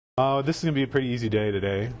This is going to be a pretty easy day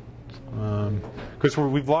today. Because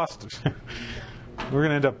we've lost, we're going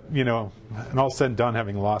to end up, and all said and done,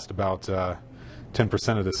 having lost about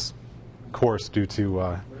 10% of this course due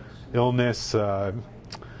to illness,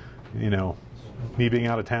 me being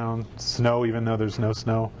out of town, snow, even though there's no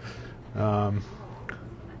snow.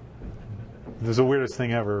 This is the weirdest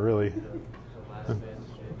thing ever, really.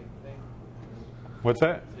 What's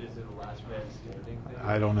that? Is it a last man standing thing?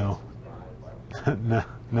 I don't know.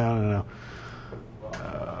 No.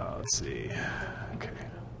 Let's see. Okay.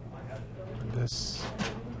 This.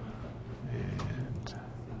 And.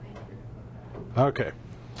 Okay.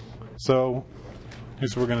 So,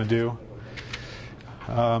 here's what we're going to do.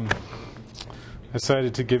 I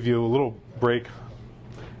decided to give you a little break.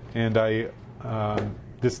 And the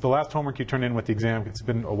last homework you turned in with the exam, it's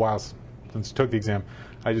been a while since you took the exam.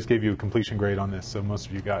 I just gave you a completion grade on this. So most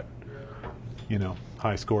of you got,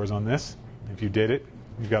 high scores on this. If you did it,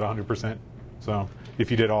 you got 100%. So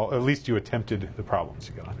if you did at least you attempted the problems,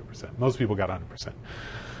 you got 100%. Most people got 100%.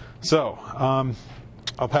 So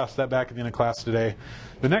I'll pass that back at the end of class today.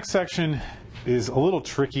 The next section is a little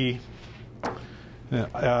tricky.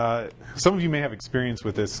 Some of you may have experience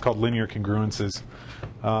with this. It's called linear congruences.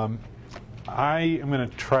 I am going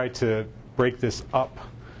to try to break this up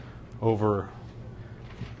over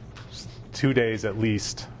 2 days at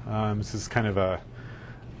least. This is kind of a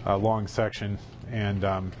long section, and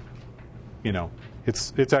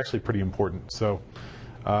it's actually pretty important. So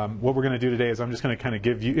what we're going to do today is I'm just going to kind of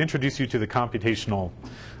introduce you to the computational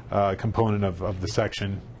component of the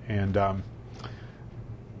section, and there's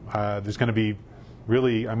going to be I'm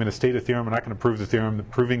going to state a theorem. I'm not going to prove the theorem.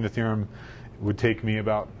 Proving the theorem would take me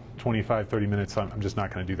about 25-30 minutes. I'm just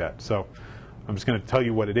not going to do that. So I'm just going to tell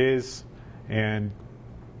you what it is, and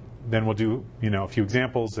then we'll do a few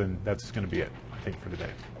examples, and that's going to be it, I think, for today.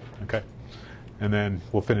 Okay, and then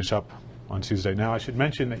we'll finish up on Tuesday. Now, I should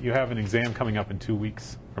mention that you have an exam coming up in 2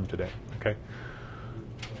 weeks from today. Okay,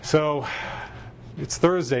 so it's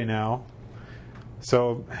Thursday now,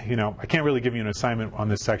 so I can't really give you an assignment on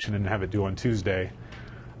this section and have it due on Tuesday.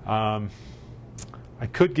 I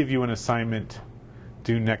could give you an assignment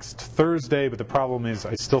due next Thursday, but the problem is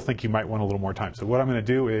I still think you might want a little more time. So what I'm going to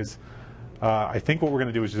do is I think what we're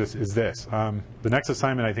going to do is this. The next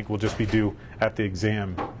assignment I think will just be due at the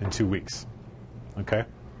exam in 2 weeks. Okay?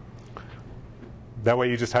 That way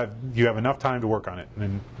you have enough time to work on it,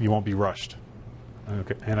 and you won't be rushed.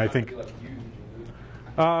 Okay? And I think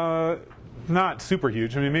not super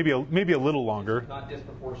huge. I mean, maybe a little longer. Not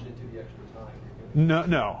disproportionate to the extra time.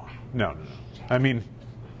 No. I mean,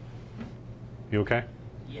 you okay?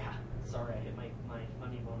 Yeah. Sorry, I hit my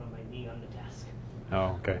funny bone on my knee on the desk.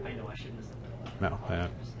 Oh, okay. I know I shouldn't have said that. No,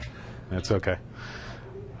 that's okay.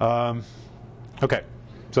 Okay,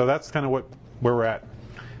 so that's kind of where we're at.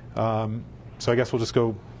 So I guess we'll just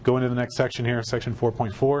go into the next section here, section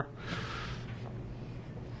 4.4.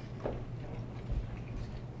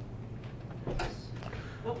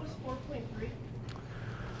 What was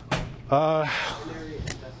 4.3?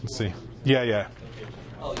 Let's see. Yeah.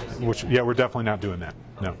 We're definitely not doing that.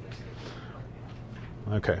 No.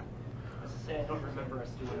 Okay. I don't remember us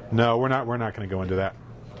doing it. No, we're not going to go into that.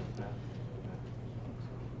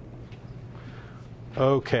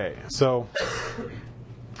 Okay, so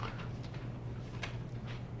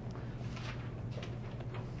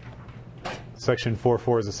section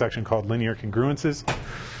 4.4 is a section called linear congruences.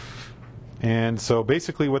 And so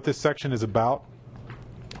basically what this section is about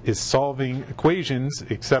is solving equations,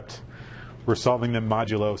 except we're solving them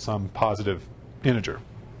modulo some positive integer.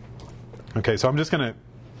 Okay, so I'm just going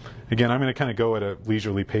to kind of go at a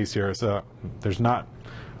leisurely pace here. So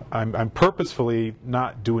I'm purposefully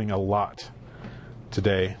not doing a lot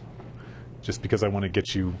today, just because I want to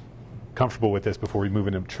get you comfortable with this before we move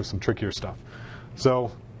into some trickier stuff.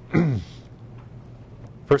 So,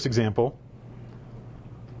 first example,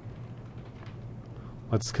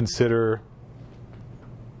 let's consider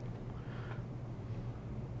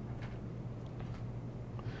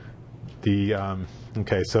the,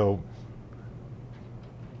 okay, so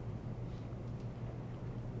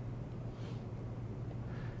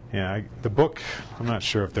yeah, the book, I'm not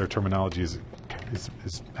sure if their terminology is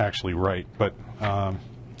actually right, but let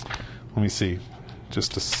me see.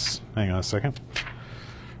 Hang on a second.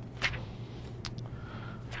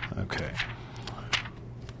 Okay.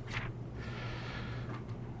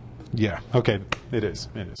 Yeah, okay, it is.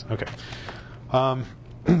 Okay.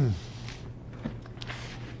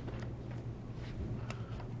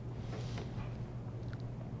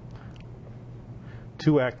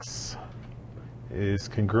 2x is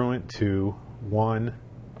congruent to 1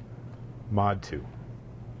 mod 2.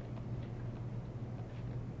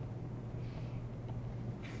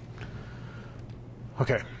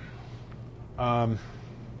 Okay.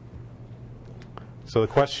 So the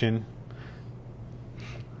question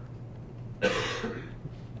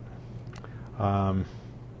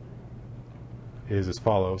is as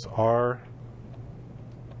follows. Are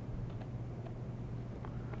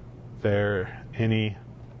there any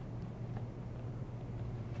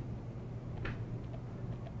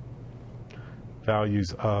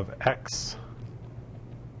values of x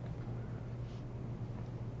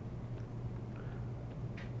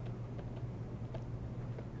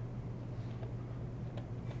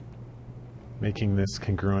making this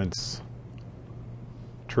congruence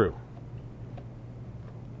true?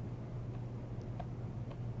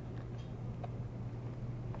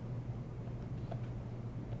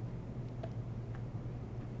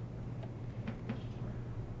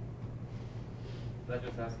 That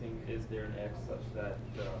just asking, is there an x such that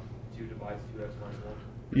 2 divides 2x minus 1?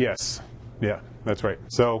 Yes. Yeah, that's right.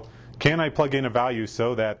 So can I plug in a value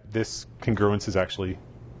so that this congruence is actually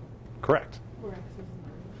correct? Where x is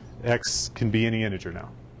in X can be any integer now.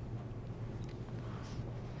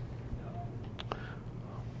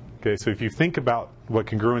 Okay, so if you think about what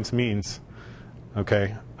congruence means,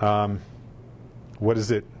 okay, what does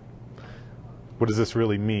this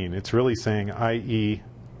really mean? It's really saying, i.e.,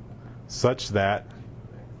 such that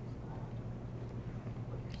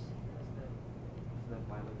Is that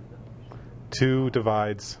violent definition? 2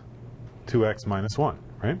 divides 2x minus 1,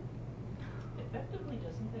 right? Effectively,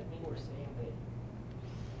 doesn't that mean we're saying that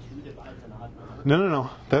 2 divides an odd number? No.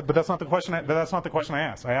 But that's not the question. That's not the question I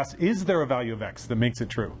asked. I asked, is there a value of x that makes it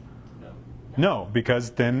true? No. No,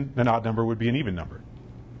 because then an odd number would be an even number.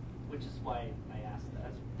 Which is why I asked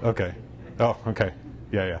that. Okay. Oh, okay.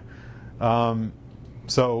 Yeah.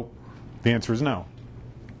 So the answer is no.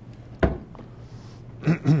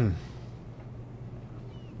 And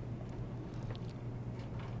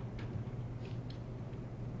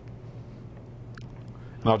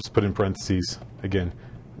I'll just put in parentheses again,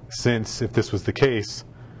 since if this was the case,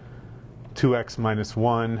 2x minus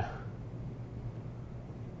 1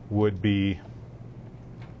 would be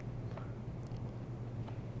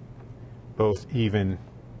both even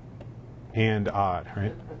and odd,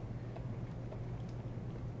 right?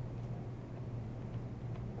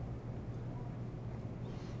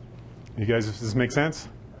 You guys, does this make sense?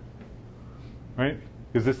 Right?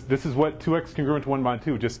 Because this is what 2x congruent to 1 mod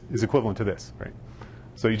 2 just is equivalent to this, right?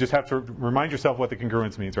 So you just have to remind yourself what the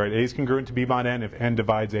congruence means, right? A is congruent to b mod n if n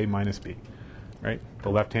divides a minus b, right?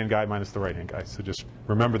 The left-hand guy minus the right-hand guy. So just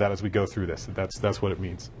remember that as we go through this. That's what it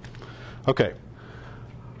means. Okay.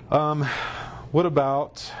 What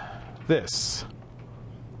about this?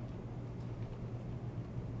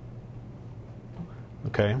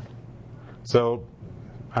 Okay. So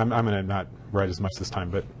I'm going to not write as much this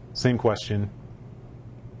time, but same question.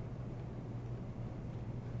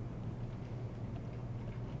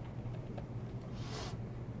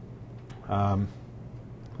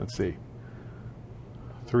 Let's see.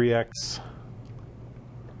 3x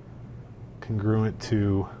congruent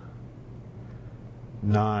to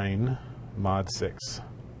 9 mod 6.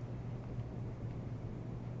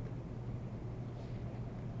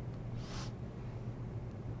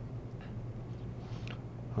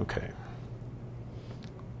 Okay.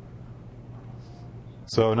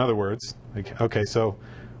 So in other words, okay, so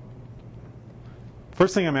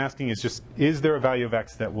first thing I'm asking is just, is there a value of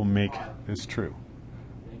x that will make this true?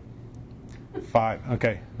 5.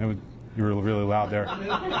 Okay. You were really loud there.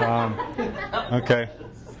 Okay.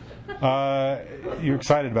 You're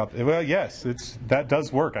excited about it. Well, yes, that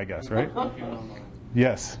does work, I guess, right?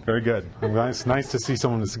 Yes, very good. It's nice to see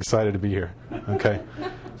someone that's excited to be here. Okay.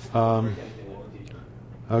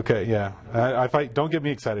 Okay, yeah. Don't get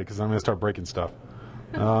me excited because I'm going to start breaking stuff.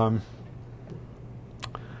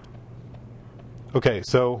 Okay,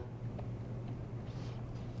 so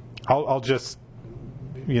I'll just,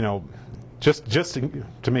 just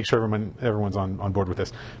to make sure everyone's on board with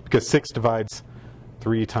this, because 6 divides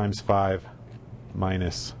 3 times 5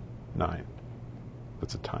 minus 9.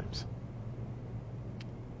 That's a times.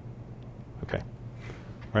 Okay,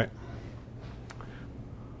 right?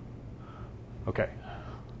 Okay,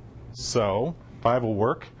 so 5 will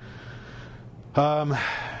work. Can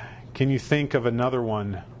you think of another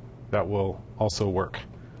one that will also work?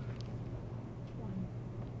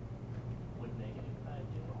 Would -5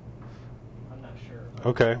 do? I'm not sure.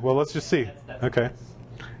 Okay, well, let's just see. That's Okay.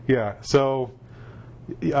 Yeah, so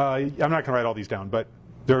I'm not going to write all these down, but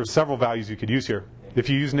there are several values you could use here. If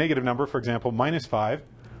you use negative number, for example, -5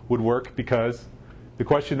 would work because the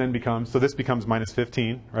question then becomes, so this becomes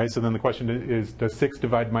 -15, right? So then the question is, does 6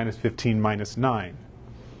 divide -15 minus 9?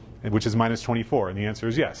 which is minus 24? And the answer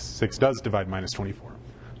is yes, 6 does divide minus 24.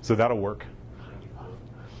 So that'll work.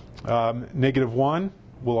 Negative 1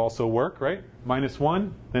 will also work, right? Minus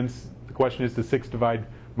 1, then the question is, does 6 divide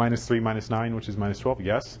minus 3 minus 9, which is minus 12?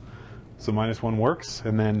 Yes. So minus 1 works,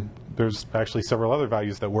 and then there's actually several other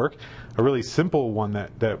values that work. A really simple one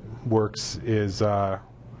that works is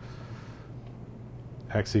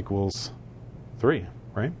x equals 3,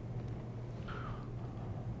 right?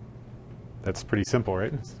 That's pretty simple,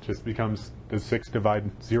 right? It just becomes, does 6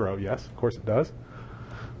 divide 0? Yes, of course it does.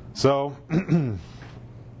 So,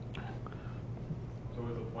 So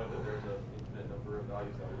is the point that there's an infinite number of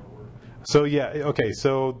values that will work? so yeah, okay,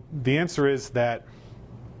 so the answer is that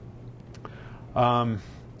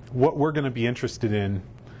what we're going to be interested in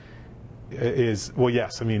is, well,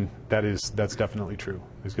 yes, I mean, that's definitely true.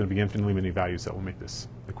 There's going to be infinitely many values that will make this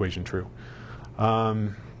equation true.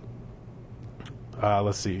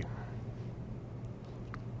 Let's see.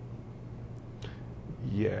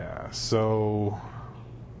 Yeah, so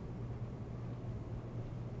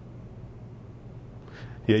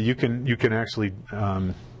yeah, you can actually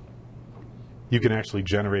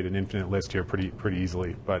generate an infinite list here pretty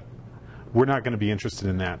easily, but we're not going to be interested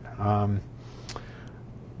in that.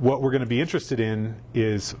 What we're going to be interested in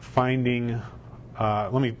is finding.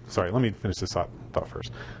 Let me finish this thought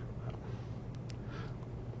first.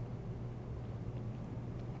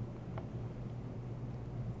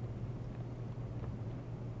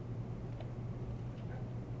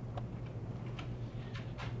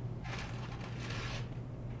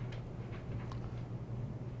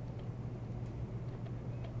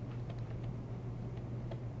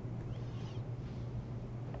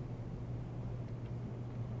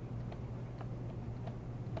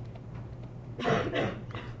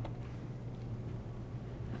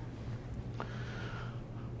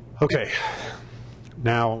 Okay,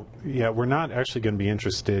 now, yeah, we're not actually going to be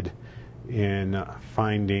interested in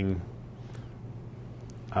finding,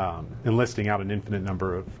 in listing out an infinite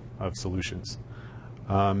number of solutions.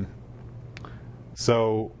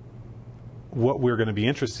 So what we're going to be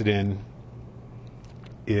interested in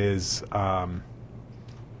is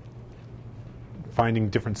finding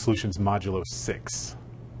different solutions modulo 6.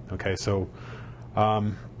 Okay, so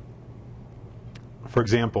for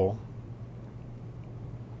example,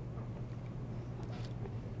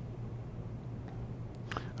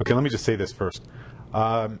 okay, let me just say this first.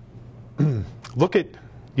 Look at,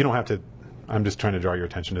 you don't have to, I'm just trying to draw your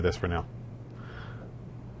attention to this for now.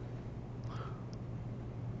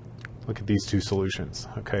 Look at these two solutions,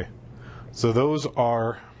 okay? So those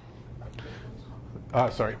are,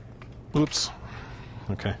 sorry, oops,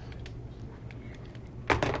 okay.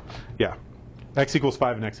 Yeah, x equals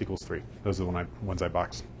 5 and x equals 3. Those are the ones I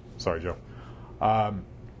boxed. Sorry, Joe.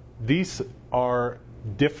 These are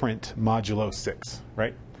different modulo 6,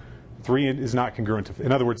 right? 3 is not congruent to,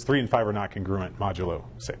 in other words, 3 and 5 are not congruent modulo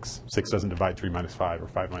 6. 6 doesn't divide 3 minus 5 or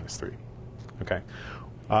 5 minus 3. Okay.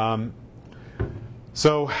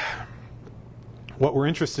 So what we're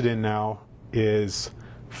interested in now is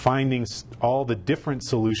finding all the different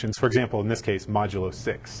solutions, for example, in this case, modulo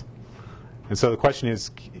 6. And so the question is,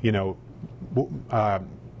 you know,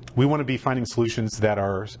 we want to be finding solutions that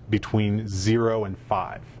are between 0 and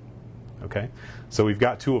 5. Okay, so we've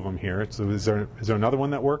got 2 of them here. So is there another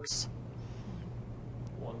one that works?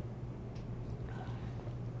 1.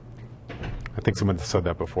 I think someone said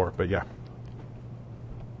that before, but yeah.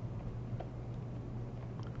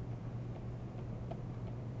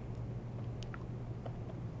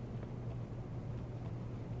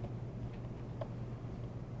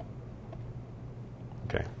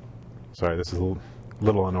 Okay, sorry, this is a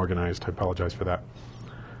little unorganized. I apologize for that.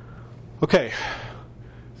 Okay.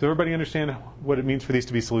 Does everybody understand what it means for these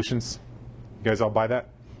to be solutions? You guys all buy that?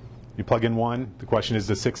 You plug in 1. The question is,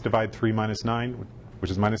 does 6 divide 3 minus 9, which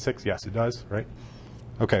is minus 6? Yes, it does, right?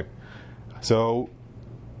 Okay. So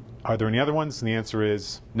are there any other ones? And the answer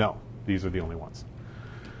is no. These are the only ones.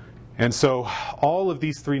 And so all of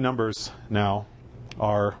these 3 numbers now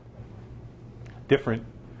are different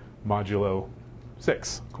modulo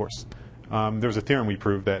 6, of course. There's a theorem we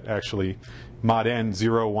proved that actually mod n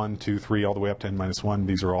 0, 1, 2, 3, all the way up to n minus 1.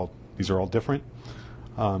 These are all different.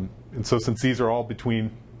 And so since these are all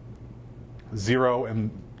between 0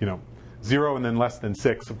 and 0 and then less than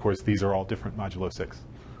 6, of course, these are all different modulo 6.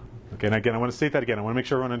 Okay, and again, I want to state that again. I want to make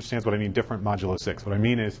sure everyone understands what I mean different modulo 6. What I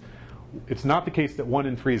mean is, it's not the case that 1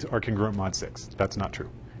 and 3 are congruent mod 6. That's not true.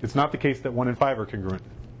 It's not the case that 1 and 5 are congruent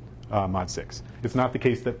mod 6. It's not the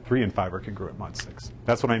case that 3 and 5 are congruent mod 6.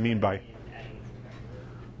 That's what I mean by.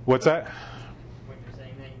 What's that? When you're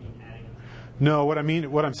saying that, you mean adding them? No, what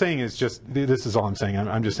I'm saying is just, this is all I'm saying.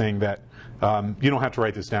 I'm just saying that You don't have to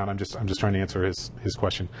write this down. I'm just trying to answer his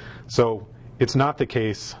question. So it's not the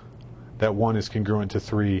case that 1 is congruent to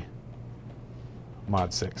 3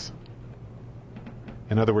 mod 6.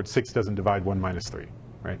 In other words, 6 doesn't divide 1 minus 3,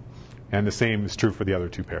 right? And the same is true for the other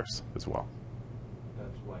two pairs as well.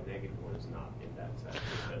 That's why -1 is not in that set,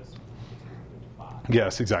 because it's congruent to 5.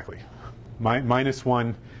 Yes, exactly. Minus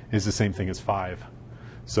 1 is the same thing as 5.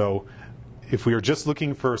 So if we are just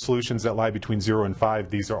looking for solutions that lie between 0 and 5,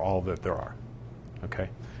 these are all that there are. Okay?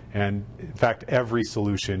 And in fact, every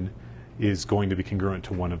solution is going to be congruent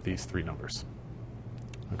to one of these 3 numbers.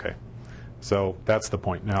 Okay? So that's the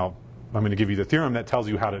point. Now, I'm going to give you the theorem that tells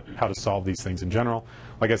you how to solve these things in general.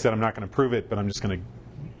 Like I said, I'm not going to prove it, but I'm just going to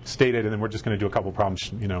state it, and then we're just going to do a couple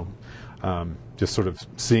problems, just sort of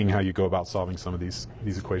seeing how you go about solving some of these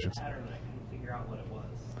equations. Pattern, but I couldn't figure out what it was.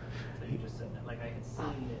 So you just said that. Like I could see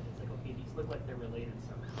it. It's like, okay, these look like they're related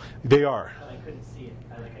somehow. They are. But I couldn't see it.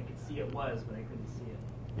 I could see it was, but I couldn't see it.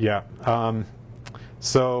 Yeah.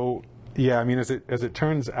 So yeah, I mean, as it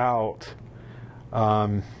turns out,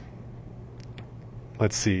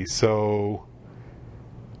 let's see. So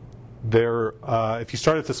there, if you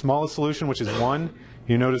start at the smallest solution, which is 1,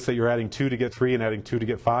 you notice that you're adding 2 to get 3 and adding 2 to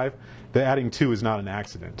get 5. The adding 2 is not an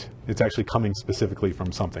accident. It's actually coming specifically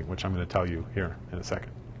from something, which I'm going to tell you here in a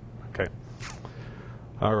second. Okay.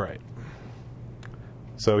 All right.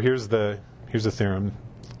 So here's the theorem,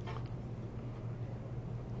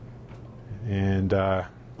 and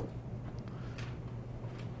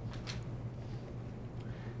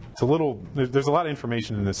it's a little. There's a lot of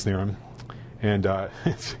information in this theorem, and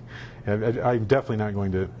I'm definitely not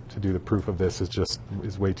going to do the proof of this. It's just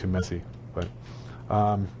is way too messy. But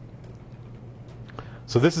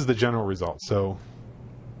so this is the general result. So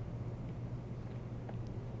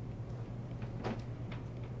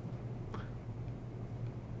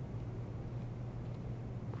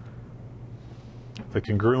the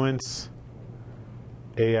congruence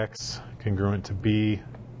AX congruent to B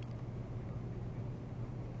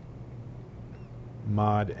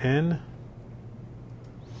mod N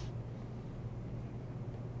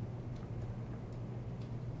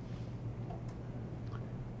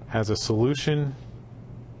has a solution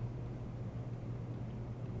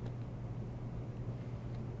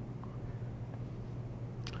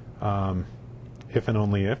if and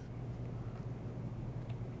only if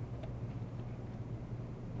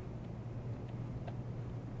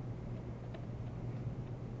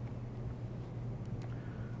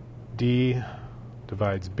D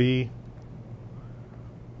divides B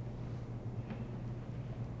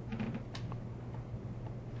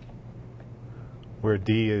where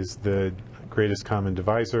D is the greatest common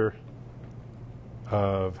divisor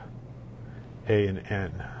of A and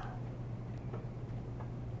N.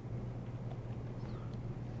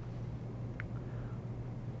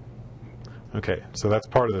 Okay, so that's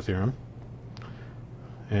part of the theorem.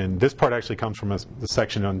 And this part actually comes from the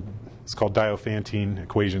section on, it's called Diophantine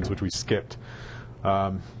equations, which we skipped.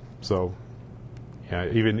 So yeah,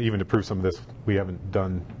 even to prove some of this, we haven't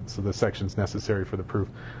done, so the section's necessary for the proof.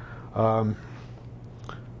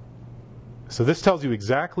 So this tells you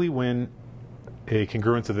exactly when a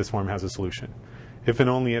congruence of this form has a solution, if and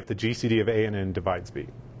only if the GCD of A and N divides B.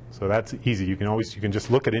 So that's easy. You can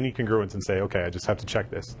just look at any congruence and say, okay, I just have to check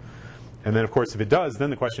this. And then, of course, if it does,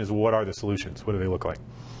 then the question is, well, what are the solutions? What do they look like?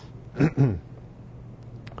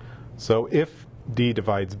 So if D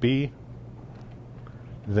divides B,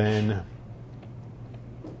 then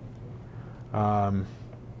the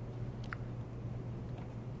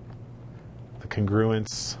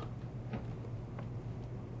congruence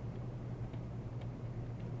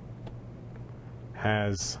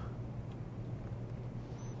has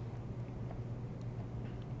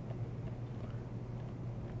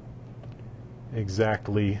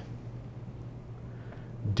exactly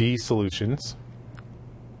D solutions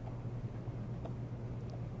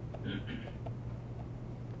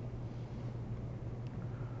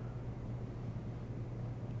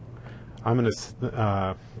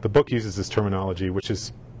the book uses this terminology, which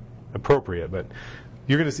is appropriate, but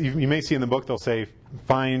you're going to see, you may see in the book they'll say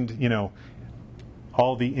find,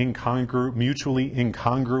 all the mutually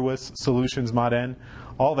incongruous solutions mod n.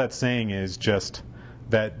 All that's saying is just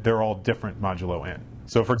that they're all different modulo n.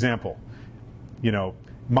 So for example,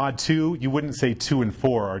 mod 2, you wouldn't say 2 and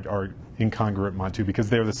 4 are incongruent mod 2 because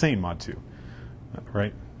they're the same mod 2,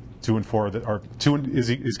 right? 2 and 4 are 2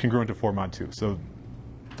 is congruent to 4 mod 2. So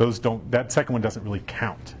those that second one doesn't really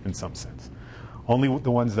count in some sense. Only the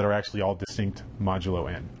ones that are actually all distinct modulo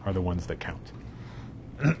n are the ones that count.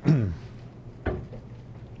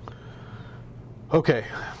 Okay.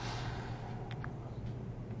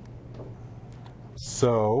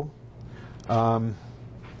 So And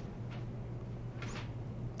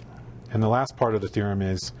the last part of the theorem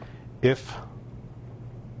is if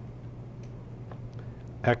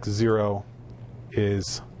x0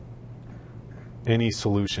 is any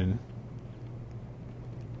solution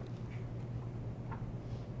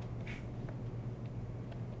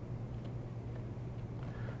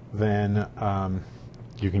then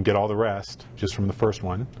you can get all the rest just from the first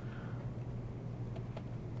one.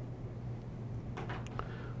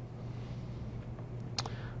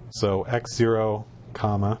 So x0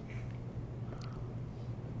 comma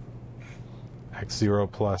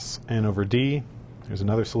x0 plus n over d, there's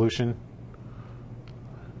another solution.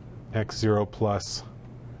 x0 plus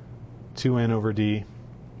 2n over d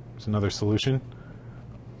is another solution.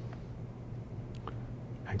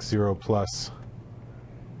 x0 plus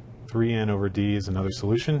 3n over d is another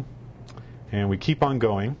solution. And we keep on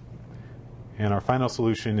going. And our final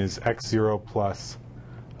solution is x0 plus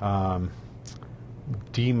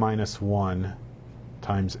d minus 1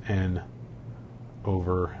 times n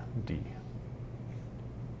over d.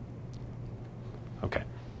 Okay.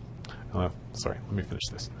 Sorry, let me finish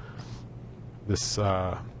this. This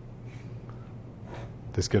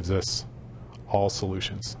gives us all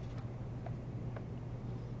solutions.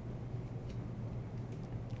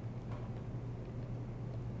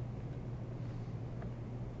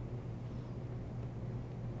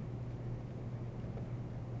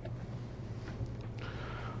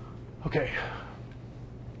 Okay.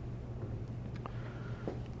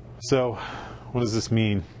 So, what does this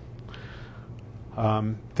mean?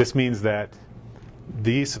 This means that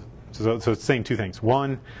these, so it's saying two things.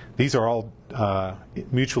 One, these are all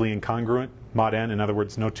mutually incongruent mod n. In other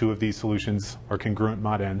words, no two of these solutions are congruent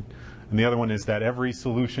mod n. And the other one is that every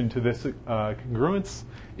solution to this congruence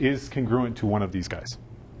is congruent to one of these guys.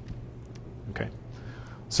 Okay.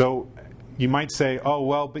 So you might say, oh,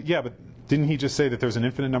 well, but didn't he just say that there's an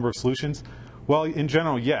infinite number of solutions? Well, in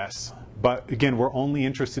general, yes. But again, we're only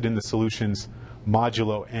interested in the solutions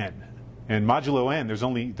modulo n. And modulo n,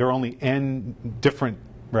 there are only n different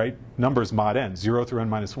numbers mod n, 0 through n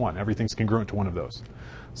minus 1. Everything's congruent to one of those.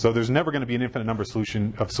 So there's never going to be an infinite number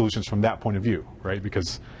of solutions from that point of view, right?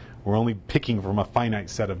 Because we're only picking from a finite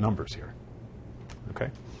set of numbers here. Okay?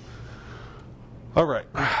 All right.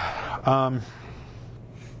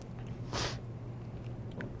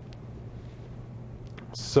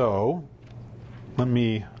 So let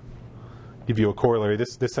me give you a corollary.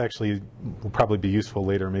 This actually will probably be useful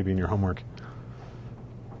later, maybe in your homework.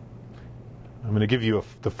 I'm going to give you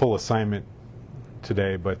the full assignment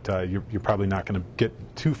today, but you're probably not going to get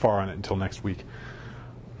too far on it until next week.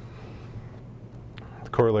 The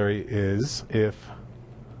corollary is if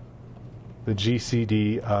the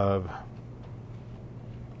GCD of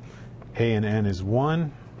A and N is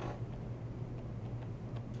 1,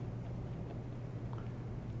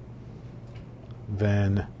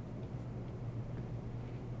 then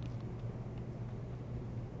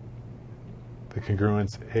the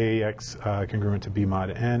congruence AX congruent to B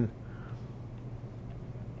mod N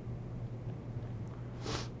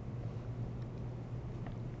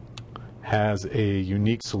has a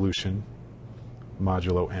unique solution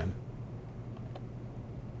modulo N.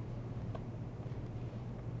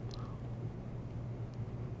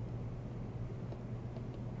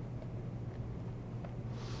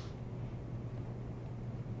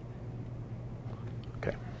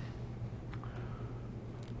 Okay.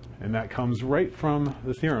 And that comes right from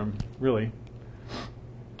the theorem, really.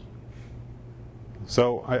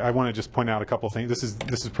 So I want to just point out a couple things. This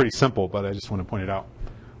is pretty simple, but I just want to point it out.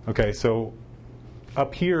 Okay, so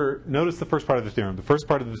up here, notice the first part of the theorem. The first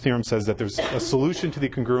part of the theorem says that there's a solution to the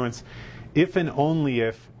congruence if and only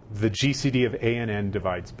if the GCD of A and N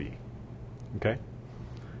divides B. Okay?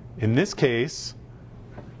 In this case,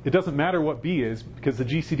 it doesn't matter what B is, because the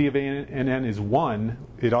GCD of A and N is 1,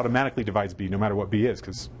 it automatically divides B no matter what B is,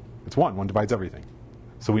 because it's 1. 1 divides everything.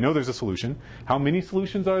 So we know there's a solution. How many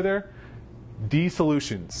solutions are there? D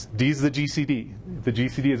solutions. D is the GCD. If the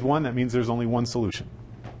GCD is 1, that means there's only one solution.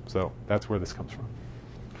 So that's where this comes from.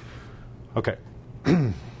 Okay.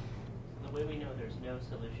 The way we know there's no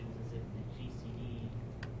solutions is if the GCD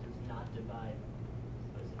does not divide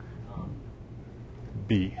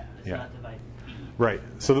B. does not divide B. Right.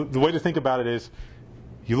 So the way to think about it is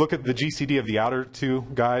you look at the GCD of the outer two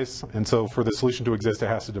guys, and so for the solution to exist, it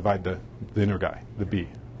has to divide the inner guy, the B.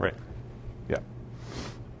 Right. Yeah.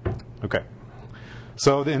 Okay.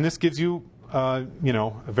 So and this gives you a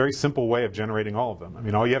very simple way of generating all of them. I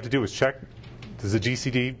mean, all you have to do is check, does the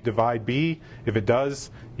GCD divide B? If it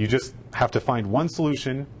does, you just have to find one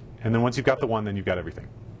solution, and then once you've got the one, then you've got everything.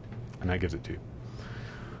 And that gives it to you.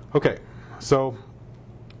 Okay, so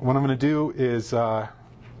what I'm going to do is, let's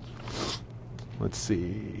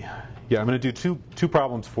see. Yeah, I'm going to do two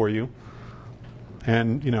problems for you.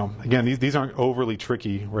 And, again, these aren't overly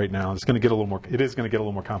tricky right now. It's going to get a little more, it is going to get a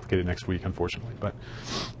little more complicated next week, unfortunately. But,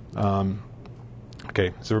 okay,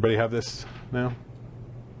 does everybody have this now?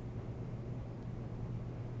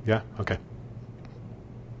 Yeah? Okay.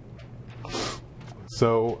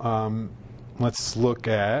 So, let's look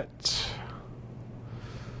at...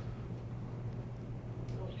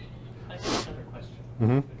 I have another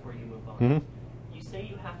question before you move on. Mm-hmm. You say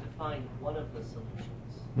you have to find one of the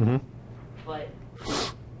solutions, but you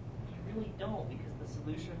really don't, because the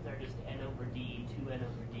solutions are just n over d, 2n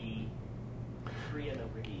over d, 3n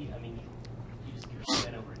over d. I mean, you just give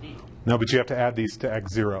 2n over d. No, but you have to add these to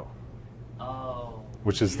x0. Oh.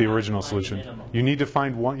 Which is You the have to original find solution. minimum. You need to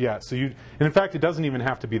find one, yeah. So and in fact, it doesn't even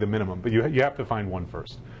have to be the minimum, but you have to find one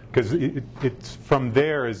first, because it's from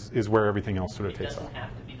there is where everything else sort of It takes off. doesn't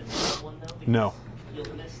have to be the middle one, though? Because No.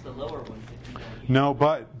 You'll miss the lower one if you don't use No, it.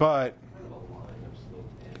 but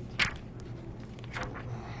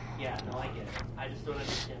Yeah, no, I get it. I just don't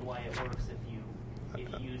understand why it works if you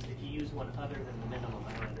use one other than the minimum.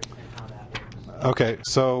 I don't understand how that works. okay.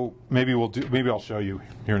 So maybe I'll show you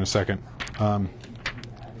here in a second. Except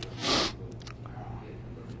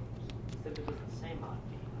it doesn't say mod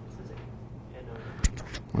b. It says n over d.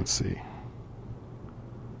 Let's see.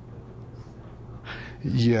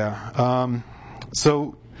 Yeah.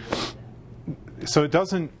 So it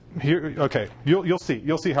doesn't here. Okay. You'll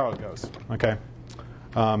see how it goes. Okay.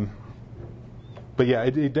 But yeah,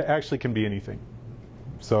 it actually can be anything.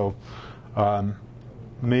 So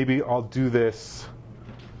maybe I'll do this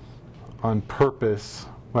on purpose.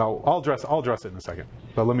 Well, I'll address it in a second.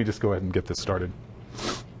 But let me just go ahead and get this started.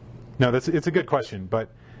 No, it's a good question. But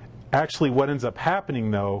actually, what ends up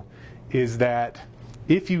happening though is that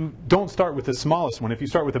if you don't start with the smallest one, if you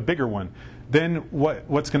start with a bigger one, then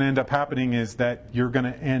what's going to end up happening is that you're going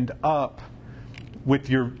to end up with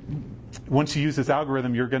once you use this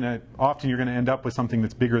algorithm, you're going to end up with something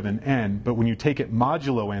that's bigger than n, but when you take it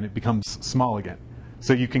modulo n, it becomes small again.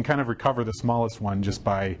 So you can kind of recover the smallest one just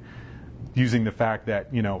by using the fact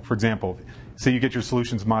that, for example, say you get your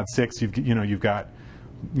solutions mod 6, you've got,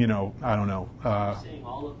 I don't know. You're saying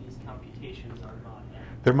all of these computations are mod n.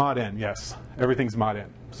 They're mod n, yes. Everything's mod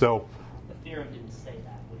n. So The theorem didn't say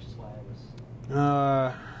that, which is why I was...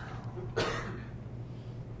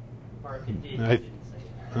 Or if it did, it didn't say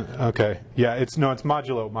that. okay. Yeah, it's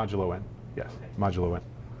modulo n. Yes, Okay. modulo n.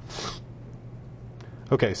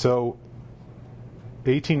 Okay, so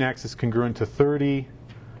 18x is congruent to 30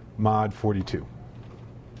 mod 42.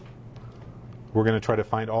 We're going to try to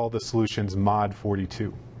find all the solutions mod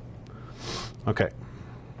 42. Okay.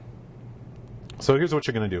 So here's what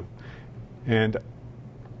you're going to do. And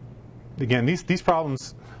again, these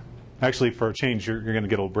problems, actually for a change, you're going to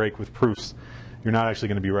get a little break with proofs. You're not actually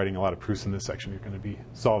going to be writing a lot of proofs in this section. You're going to be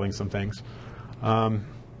solving some things.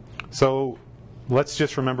 So let's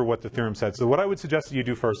just remember what the theorem said. So what I would suggest that you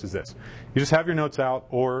do first is this. You just have your notes out,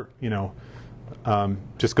 or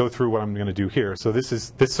just go through what I'm going to do here. So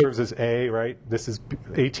this serves as A, right? This is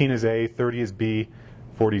 18 is A, 30 is B,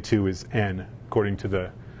 42 is N, according to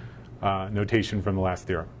the notation from the last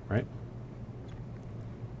theorem, right?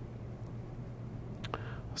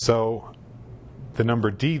 So the number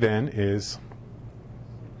D then is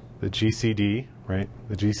the GCD, right?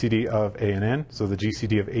 The GCD of A and N. So the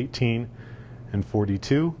GCD of 18 and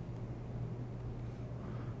 42.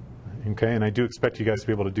 Okay, and I do expect you guys to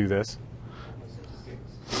be able to do this.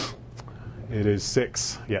 It is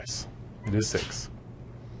 6, yes. It is 6.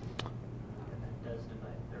 And that does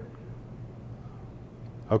divide 30.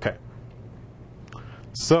 Okay.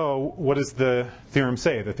 So what does the theorem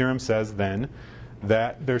say? The theorem says then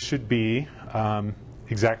that there should be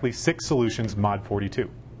exactly 6 solutions mod 42.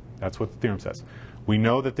 That's what the theorem says. We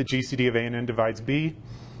know that the GCD of A and N divides B.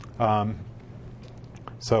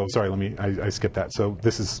 So sorry, I skipped that. So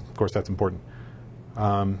this is, of course, that's important.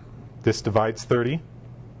 This divides 30.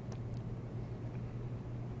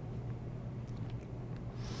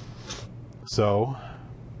 So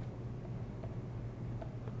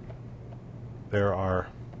there are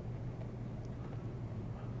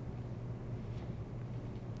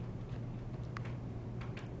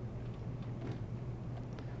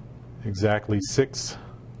exactly 6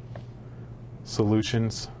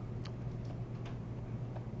 solutions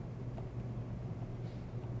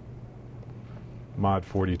mod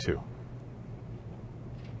 42.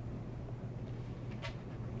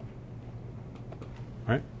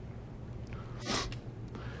 Right?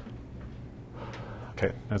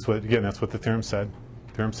 Okay, that's what the theorem said.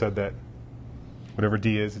 The theorem said that whatever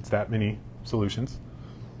D is, it's that many solutions.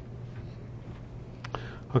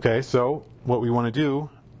 Okay, so what we want to do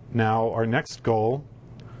now, our next goal,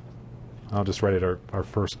 I'll just write it our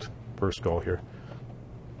first goal here.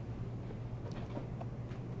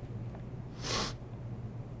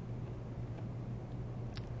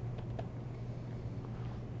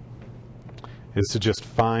 Is to just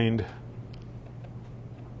find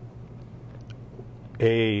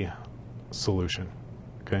a solution,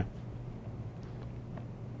 okay?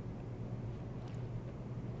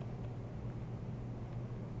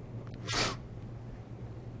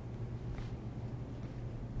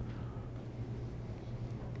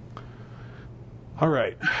 All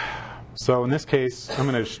right, so in this case, I'm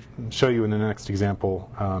going to show you in the next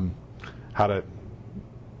example how to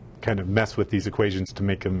kind of mess with these equations to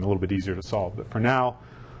make them a little bit easier to solve. But for now,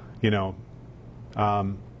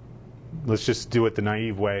 let's just do it the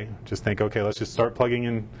naive way. Just think, okay, let's just start plugging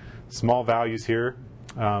in small values here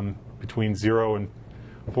between 0 and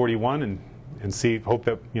 41 and see, hope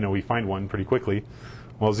that we find one pretty quickly.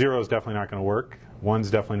 Well, 0 is definitely not going to work. 1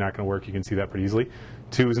 is definitely not going to work. You can see that pretty easily.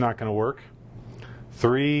 2 is not going to work.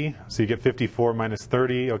 3, so you get 54 minus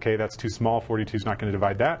 30. Okay, that's too small. 42 is not going to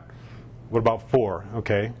divide that. What about 4?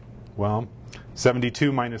 Okay, well,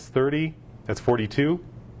 72 minus 30, that's 42.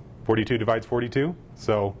 42 divides 42,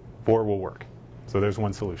 so 4 will work. So there's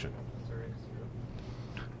one solution. That's our x0.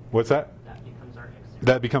 What's that? That becomes our x0.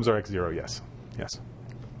 That becomes our x0, yes. Yes.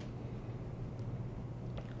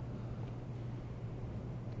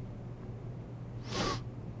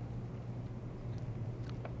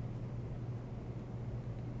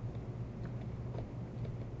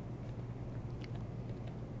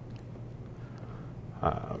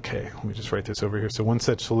 Okay, let me just write this over here. So one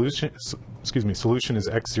such solution, solution is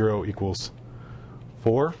x0 equals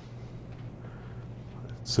 4.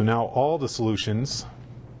 So now all the solutions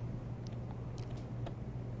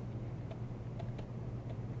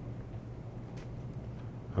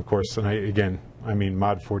of course, and I mean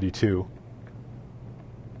mod 42.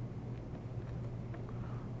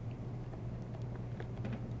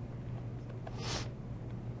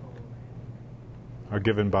 Are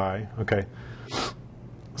given by, okay.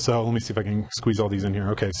 So let me see if I can squeeze all these in here.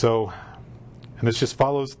 Okay, so, and this just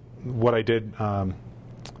follows what I did just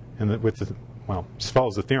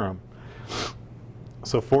follows the theorem.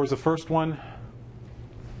 So 4 is the first one.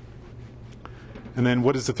 And then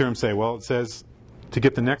what does the theorem say? Well, it says to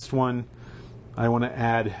get the next one, I want to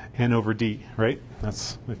add n over d, right?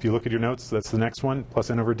 That's, if you look at your notes, that's the next one, plus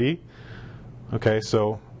n over d. Okay,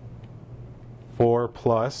 so 4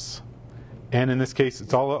 plus n, in this case,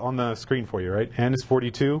 it's all on the screen for you, right? N is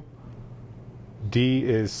 42, d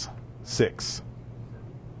is 6.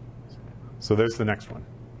 So there's the next one,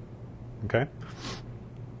 okay?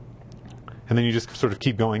 And then you just sort of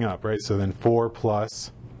keep going up, right? So then 4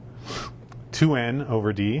 plus 2n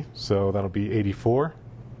over d, so that'll be 84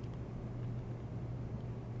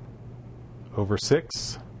 over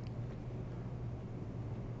 6.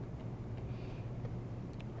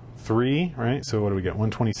 3, right? So what do we get?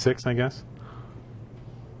 126, I guess,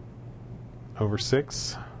 over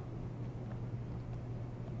 6.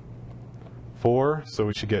 4, so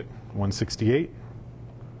we should get 168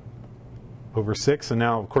 over 6. And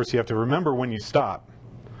now, of course, you have to remember when you stop.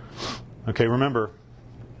 Okay, remember,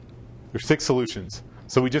 there's 6 solutions.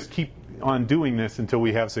 So we just keep on doing this until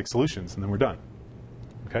we have 6 solutions, and then we're done.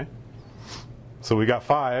 Okay? So we got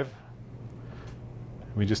 5.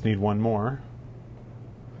 We just need one more.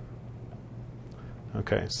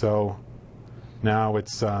 Okay, so now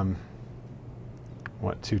it's,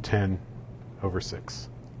 210 over 6.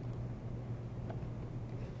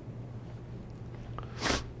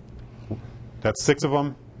 That's 6 of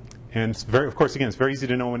them. And it's of course, again, it's very easy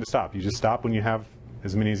to know when to stop. You just stop when you have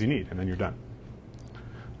as many as you need, and then you're done.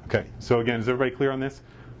 Okay, so again, is everybody clear on this?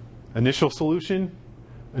 Initial solution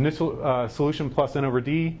plus n over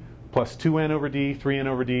d, plus 2n over d, 3n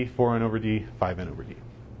over d, 4n over d, 5n over d.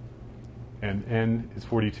 And n is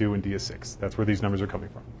 42 and d is 6. That's where these numbers are coming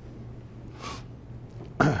from.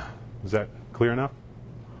 Is that clear enough?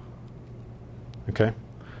 Okay.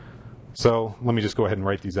 So let me just go ahead and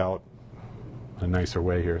write these out in a nicer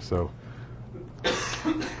way here. So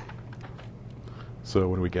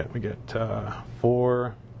what do we get? We get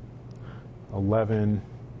 4, 11,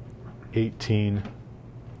 18,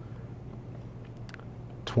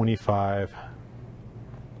 25,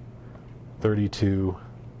 32,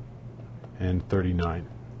 and 39.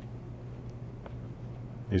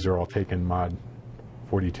 These are all taken mod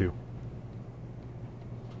 42.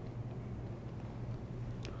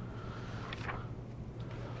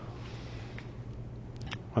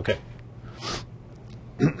 Okay.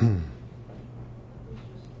 I have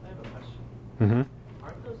a question. Mm-hmm.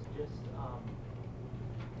 Aren't those just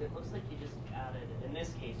It looks like you just added, in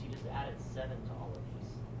this case, you just added 7 to all of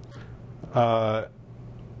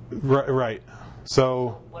these. Right.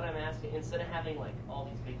 So What I'm asking, instead of having like all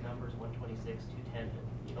these big numbers, 126, 210,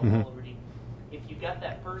 Mhm. all over D, if you got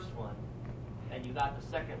that first one and you got the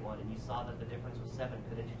second one and you saw that the difference was 7,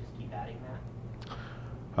 couldn't you just keep adding that?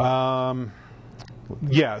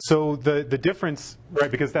 yeah. So the difference, right?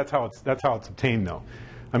 Because that's how it's obtained, though.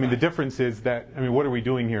 I mean, the difference is that, I mean, what are we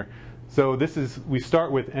doing here? So this is, we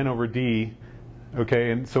start with n over d,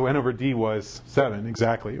 okay, and so n over d was 7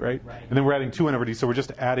 exactly, right? Right. And then we're adding 2 n over d, so we're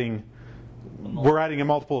just adding, we're adding a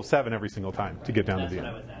multiple of 7 every single time to get down That's to the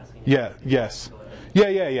what end. I was asking. Yeah. Yes. Go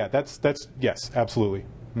ahead. Yeah. That's yes, absolutely.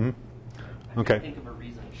 I Okay. can't think of a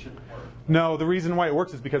reason it shouldn't work. No, the reason why it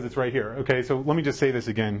works is because it's right here. Okay, so let me just say this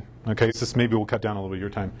again. Okay, so this maybe we'll cut down a little bit of your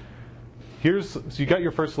time. So you got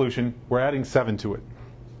your first solution. We're adding 7 to it.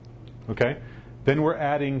 Okay, then we're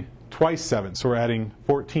adding twice 7, so we're adding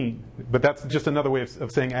 14. But that's just another way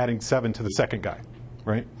of saying adding 7 to the second guy,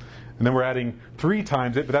 right? And then we're adding 3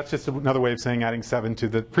 times it, but that's just another way of saying adding 7 to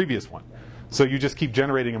the previous one. So you just keep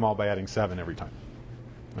generating them all by adding 7 every time.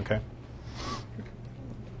 Okay.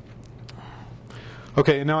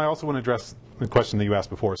 Okay, and now I also want to address the question that you asked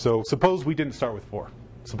before. So suppose we didn't start with 4.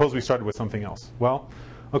 Suppose we started with something else. Well,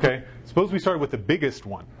 okay, suppose we started with the biggest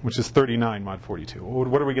one, which is 39 mod 42.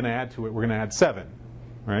 What are we going to add to it? We're going to add 7,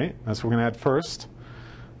 right? That's what we're going to add first.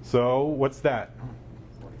 So what's that?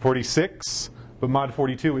 46, but mod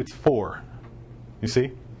 42, it's 4. You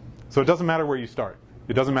see? So it doesn't matter where you start.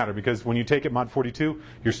 It doesn't matter, because when you take it mod 42,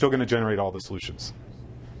 you're still going to generate all the solutions.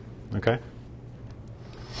 Okay?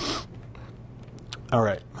 All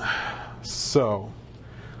right. So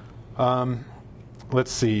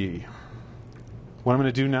let's see. What I'm going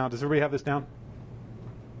to do now, does everybody have this down?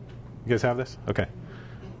 You guys have this? Okay.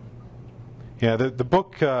 Yeah, the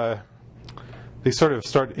book, they sort of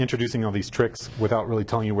start introducing all these tricks without really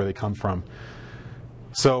telling you where they come from.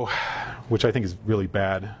 So, which I think is really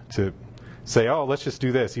bad, to say, oh, let's just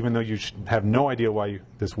do this, even though you have no idea why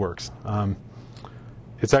this works.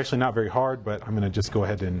 It's actually not very hard, but I'm going to just go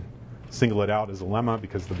ahead and single it out as a lemma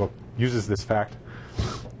because the book uses this fact.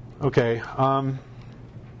 Okay,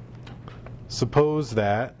 suppose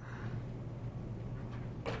that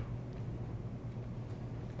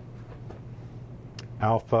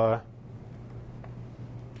alpha,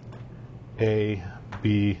 A,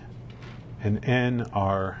 B, and N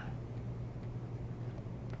are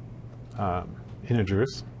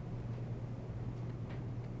integers.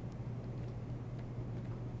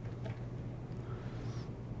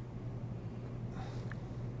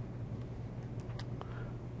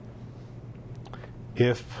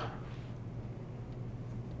 If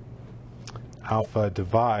alpha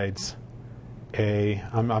divides A,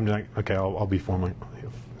 I'm doing, okay, I'll be formal,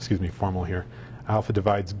 formal here. Alpha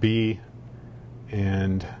divides B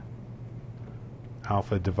and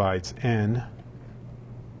alpha divides N,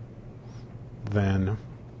 then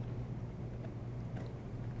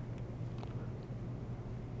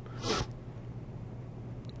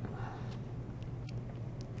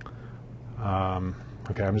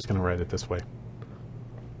okay, I'm just going to write it this way.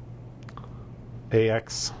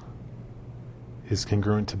 AX is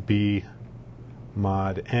congruent to B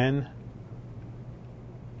mod N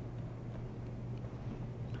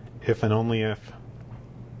if and only if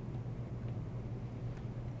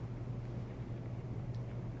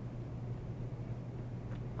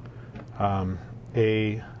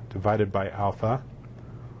A divided by alpha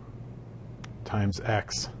times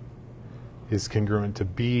X is congruent to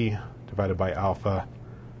B divided by alpha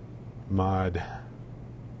mod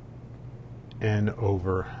N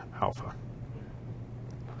over alpha.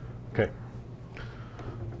 Okay.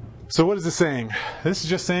 So what is this saying? This is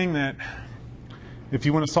just saying that if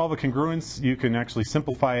you want to solve a congruence, you can actually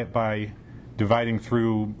simplify it by dividing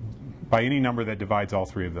through by any number that divides all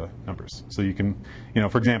 3 of the numbers. So you can,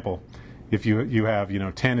 for example, if you have,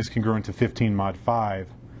 10 is congruent to 15 mod 5,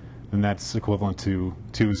 then that's equivalent to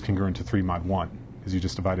 2 is congruent to 3 mod 1, because you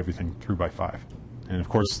just divide everything through by 5. And of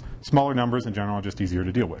course, smaller numbers in general are just easier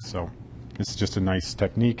to deal with. So this is just a nice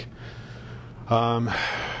technique. I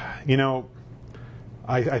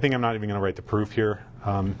think I'm not even going to write the proof here.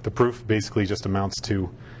 The proof basically just amounts to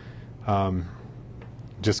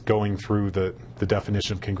just going through the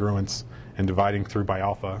definition of congruence and dividing through by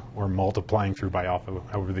alpha or multiplying through by alpha,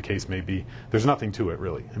 however the case may be. There's nothing to it,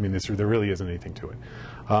 really. I mean, there really isn't anything to it.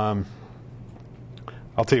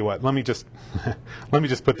 I'll tell you what. Let me just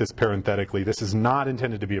put this parenthetically. This is not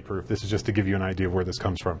intended to be a proof. This is just to give you an idea of where this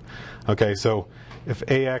comes from. Okay, so if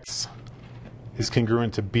AX is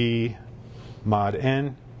congruent to B mod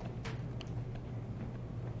N,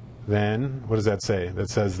 then what does that say? That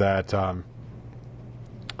says that,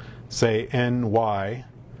 say ny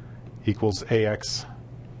equals ax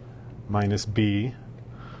minus b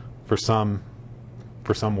for some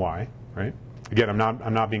y, right? Again,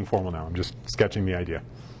 I'm not being formal now. I'm just sketching the idea.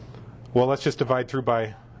 Well, let's just divide through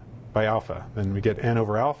by alpha. Then we get n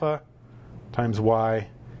over alpha times y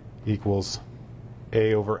equals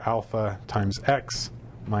a over alpha times x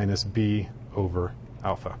minus b over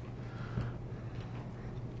alpha.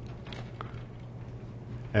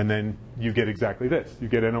 And then you get exactly this. You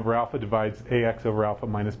get n over alpha divides ax over alpha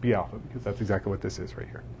minus b alpha, because that's exactly what this is right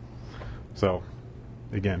here. So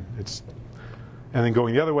again, it's, and then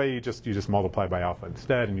going the other way, you just multiply by alpha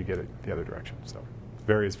instead, and you get it the other direction. So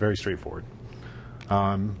it's very straightforward.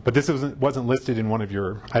 But this wasn't listed in one of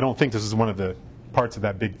your, I don't think this is one of the parts of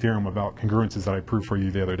that big theorem about congruences that I proved for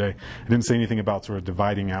you the other day. I didn't say anything about sort of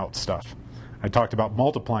dividing out stuff. I talked about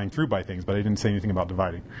multiplying through by things, but I didn't say anything about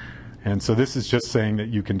dividing. And so this is just saying that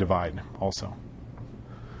you can divide also.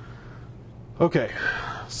 Okay,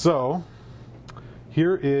 so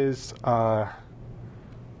here is the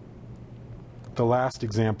last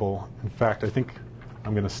example. In fact, I think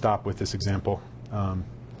I'm going to stop with this example.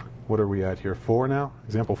 What are we at here? 4 now?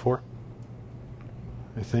 Example 4?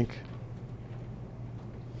 I think.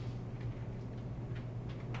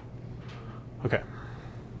 Okay.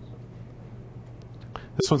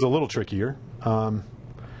 This one's a little trickier.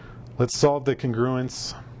 Let's solve the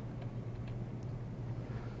congruence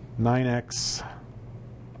 9x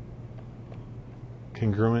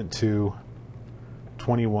congruent to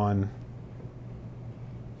 21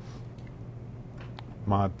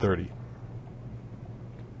 mod 30.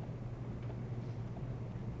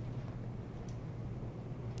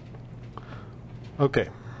 Okay.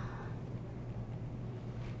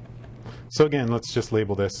 So again, let's just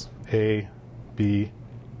label this A, B,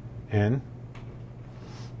 N.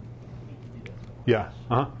 Yeah.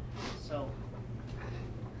 Uh-huh. So,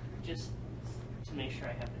 just to make sure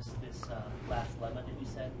I have this last lemma that you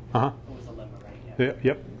said. Uh-huh. It was a lemma, right? Yeah,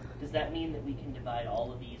 yep. Does that mean that we can divide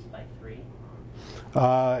all of these by 3?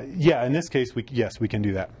 Yeah. In this case, yes, we can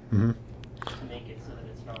do that. Mm-hmm. To make it so that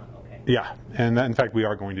it's not okay. Yeah, and in fact, we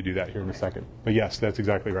are going to do that here in a second. But yes, that's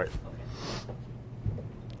exactly right.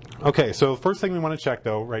 Okay, so first thing we want to check,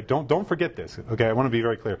 though, right? Don't forget this. Okay, I want to be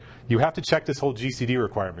very clear. You have to check this whole GCD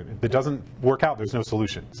requirement. If it doesn't work out, there's no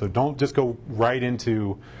solution. So don't just go right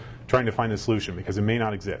into trying to find a solution, because it may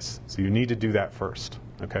not exist. So you need to do that first.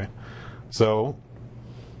 Okay, so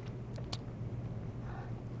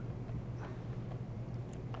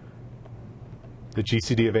the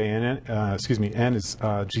GCD of n is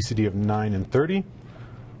GCD of 9 and 30,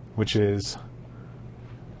 which is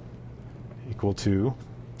equal to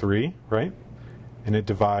 3, right? And it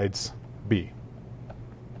divides B.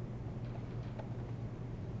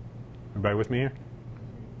 Everybody with me here?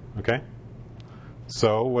 Okay.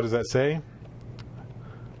 So what does that say?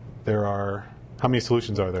 There are, how many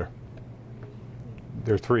solutions are there?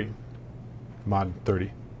 There are 3, mod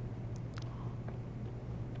 30.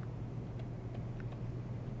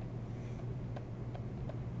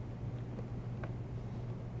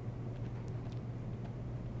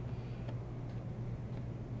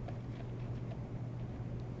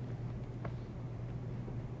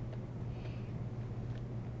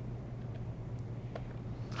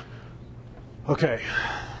 Okay.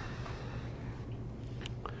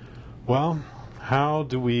 Well, how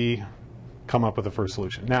do we come up with the first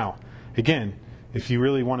solution? Now, again, if you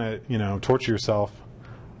really want to, torture yourself,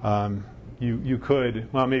 you could.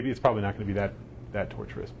 Well, maybe it's probably not going to be that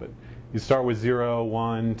torturous, but you start with 0,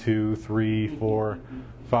 1, 2, 3, 4,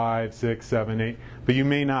 5, 6, 7, 8. But you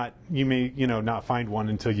may not find one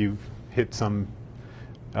until you've hit some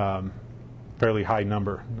fairly high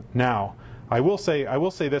number. Now, I will say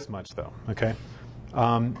this much though. Okay,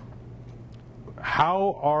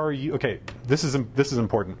 how are you? Okay, this is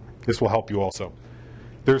important. This will help you also.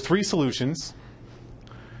 There are 3 solutions,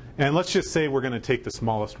 and let's just say we're going to take the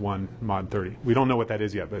smallest one, mod 30. We don't know what that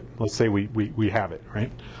is yet, but let's say we have it,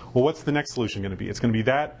 right? Well, what's the next solution going to be? It's going to be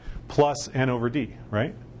that plus n over d,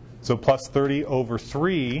 right? So plus 30 over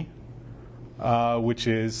 3, which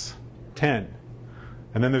is 10,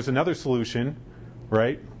 and then there's another solution,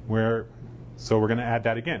 right? So we're going to add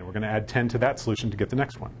that again. We're going to add 10 to that solution to get the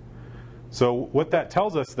next one. So what that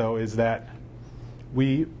tells us, though, is that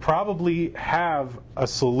we probably have a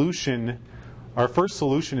solution. Our first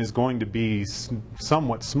solution is going to be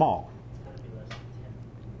somewhat small.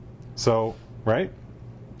 So, right?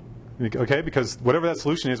 Okay, because whatever that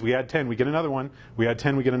solution is, we add 10, we get another one. We add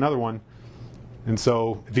 10, we get another one. And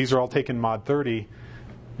so if these are all taken mod 30,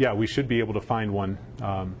 yeah, we should be able to find one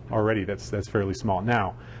already that's fairly small.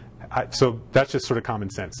 Now, so that's just sort of common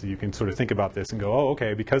sense. So you can sort of think about this and go, oh,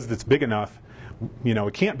 okay, because it's big enough,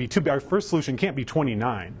 it can't be too big. Our first solution can't be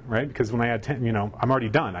 29, right? Because when I add 10, I'm already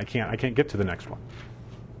done. I can't get to the next one.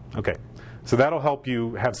 Okay, so that'll help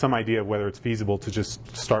you have some idea of whether it's feasible to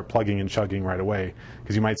just start plugging and chugging right away.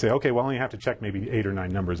 Because you might say, okay, well, I only have to check maybe 8 or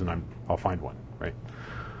 9 numbers, and I'll find one, right?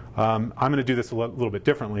 I'm going to do this a little bit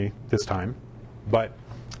differently this time, but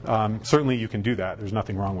certainly you can do that. There's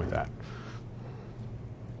nothing wrong with that.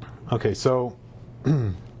 Okay, so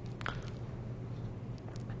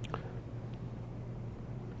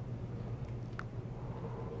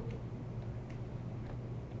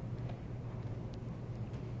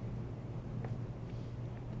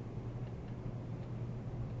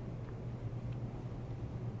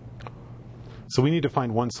so we need to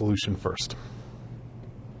find one solution first.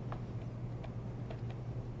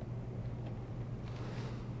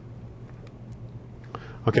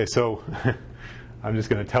 Okay, so I'm just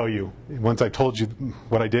going to tell you, once I told you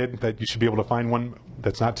what I did, that you should be able to find one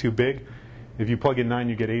that's not too big. If you plug in 9,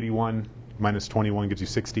 you get 81, minus 21 gives you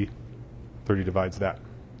 60. 30 divides that.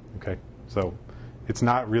 Okay, so it's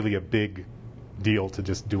not really a big deal to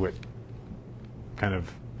just do it kind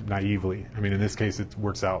of naively. I mean, in this case, it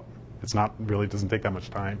works out. It's not really, doesn't take that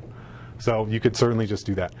much time. So you could certainly just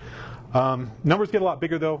do that. Numbers get a lot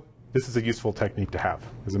bigger, though. This is a useful technique to have,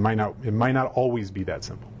 because it might not always be that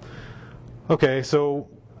simple. Okay, so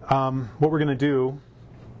what we're going to do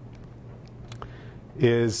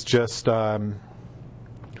is just what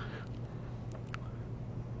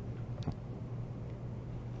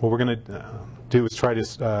we're going to do is try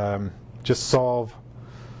to just solve.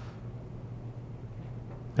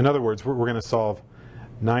 In other words, we're going to solve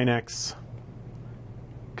 9x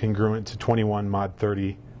congruent to 21 mod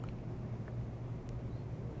 30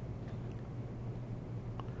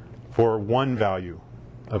 for one value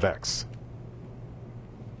of x.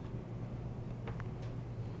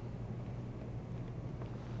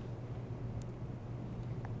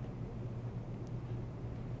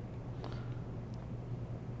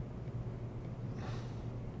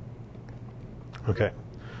 Okay,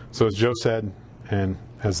 so as Joe said, and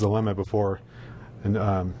as the lemma before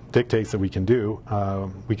dictates that we can do,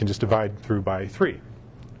 we can just divide through by 3.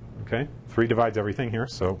 Okay, 3 divides everything here,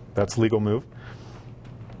 so that's legal move.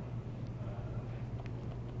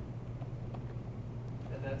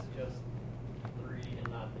 And that's just 3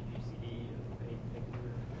 and not the GCD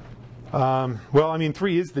of 8. Well, I mean,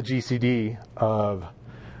 3 is the GCD of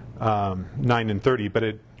 9 and 30, but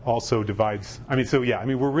it also divides. I mean, so yeah, I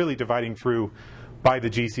mean, we're really dividing through by the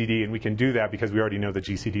GCD, and we can do that because we already know the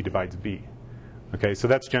GCD divides B. Okay, so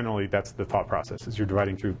that's the thought process, is you're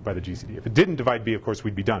dividing through by the GCD. If it didn't divide B, of course,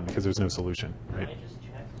 we'd be done because there's no solution, right? Can I just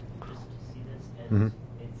check, just to see this? And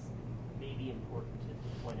it's maybe important to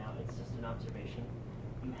point out, it's just an observation.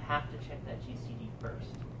 You have to check that GCD first.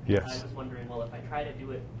 Yes. I was wondering, well, if I try to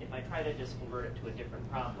do it, if I try to just convert it to a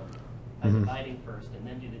different problem, by dividing first and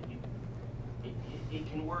then do it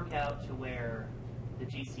can work out to where the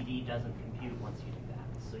GCD doesn't compute once you do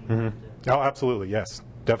that. So you have to. Oh, absolutely, yes,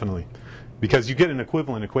 definitely. Because you get an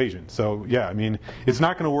equivalent equation. So yeah, I mean, it's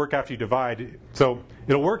not going to work after you divide. So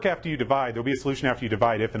it'll work after you divide. There'll be a solution after you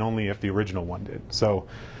divide if and only if the original one did. So,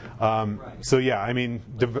 Right. so yeah, I mean.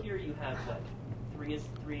 But here you have what?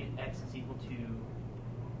 3x is equal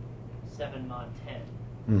to 7 mod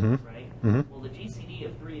 10, right? Well, the GCD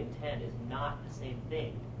of 3 and 10 is not the same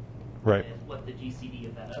thing Right. as what the GCD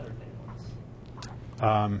of that other thing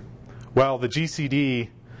was. Well, the GCD,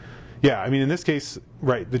 yeah, I mean, in this case,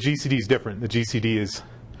 right, the GCD is different. The GCD is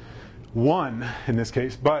 1 in this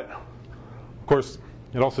case, but of course,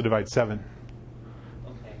 it also divides 7.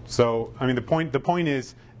 Okay. So, I mean, the point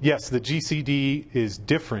is, yes, the GCD is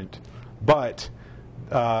different, but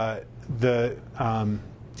the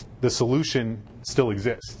solution still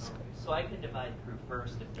exists. So I could divide through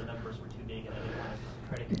first if the numbers were too big and I didn't want to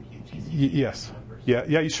try to compute GCD Yes. numbers.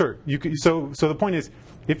 Yeah, sure. You could, so the point is,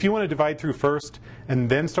 if you want to divide through first and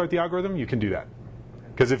then start the algorithm, you can do that.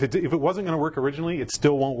 Because if it wasn't going to work originally, it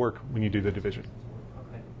still won't work when you do the division.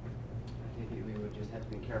 Okay. I think we would just have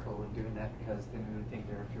to be careful when doing that, because then we would think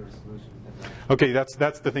there are fewer solutions than there. Okay,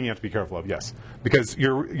 that's the thing you have to be careful of. Yes, because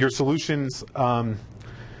your solutions.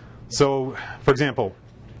 So, for example,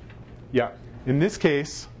 yeah, in this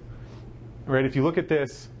case, right? If you look at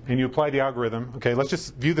this and you apply the algorithm, okay, let's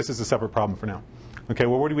just view this as a separate problem for now. Okay,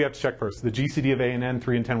 well, what do we have to check first? The GCD of A and N,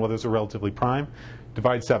 3 and 10, well, those are relatively prime.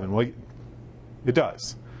 Divide 7. Well, it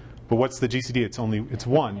does. But what's the GCD? It's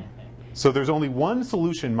 1. So there's only one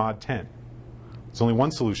solution mod 10. There's only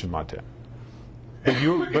one solution mod 10. But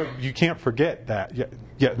you can't forget that.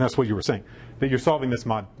 Yeah, and that's what you were saying. that you're solving this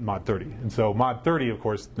mod 30. And so mod 30, of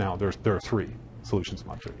course, now there are 3 solutions to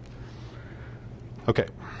mod 30. Okay,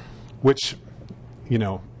 which, you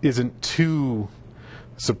know, isn't too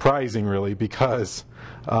surprising really, because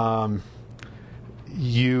okay,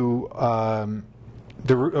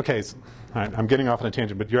 so, all right, I'm getting off on a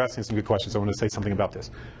tangent, but you're asking some good questions. I want to say something about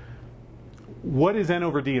this. What is n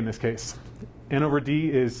over d in this case? N over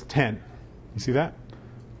d is 10. You see that?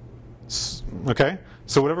 Okay,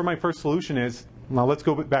 so whatever my first solution is, now let's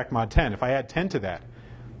go back mod 10. If I add 10 to that,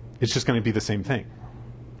 it's just going to be the same thing,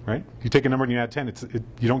 right? You take a number and you add 10,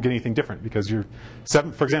 you don't get anything different, because you're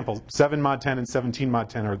 7. For example, 7 mod 10 and 17 mod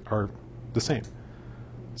 10 are the same.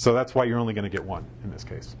 So that's why you're only going to get 1 in this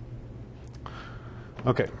case.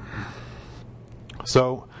 Okay.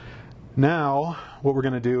 So now what we're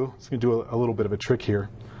going to do is going to do a little bit of a trick here,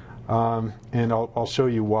 and I'll show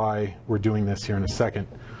you why we're doing this here in a second.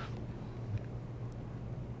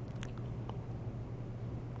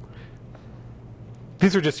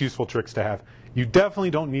 These are just useful tricks to have. You definitely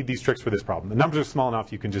don't need these tricks for this problem. The numbers are small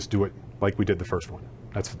enough you can just do it like we did the first one.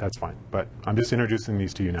 That's fine. But I'm just introducing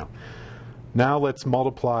these to you now. Now let's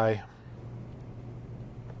multiply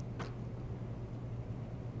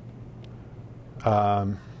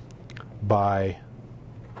by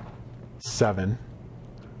 7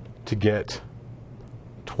 to get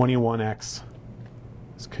 21x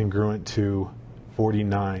is congruent to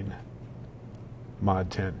 49 mod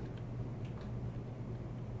 10.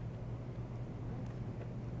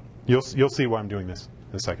 You'll see why I'm doing this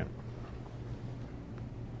in a second.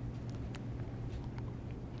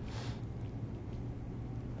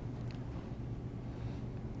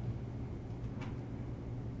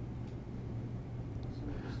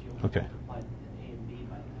 Okay.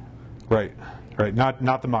 Right, right. Not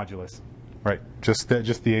the modulus. Right. Just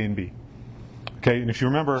the A and B. Okay. And if you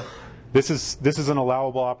remember, this is an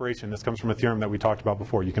allowable operation. This comes from a theorem that we talked about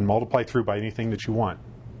before. You can multiply through by anything that you want.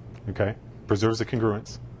 Okay. Preserves the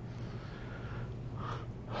congruence.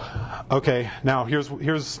 Okay. Now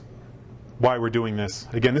here's why we're doing this.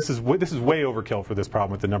 Again, this is way overkill for this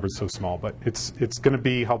problem with the numbers so small, but it's going to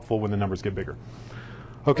be helpful when the numbers get bigger.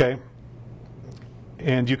 Okay.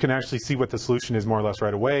 And you can actually see what the solution is more or less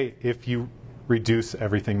right away if you reduce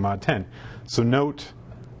everything mod 10. So note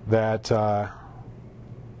that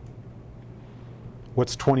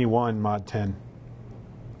what's 21 mod 10?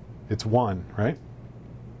 It's 1, right?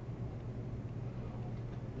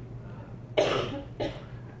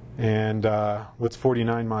 And what's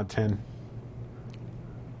 49 mod 10?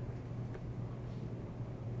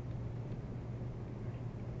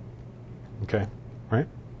 Okay, right?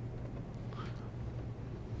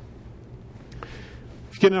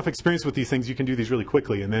 If you get enough experience with these things, you can do these really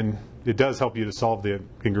quickly, and then it does help you to solve the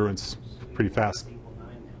congruence pretty fast.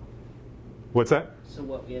 What's that? So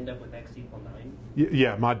what, we end up with x equal 9?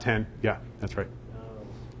 Yeah, mod 10. Yeah, that's right.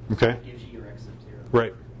 Okay. Okay. That gives you your x of 0.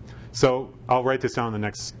 Right. So I'll write this down on the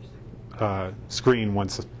next screen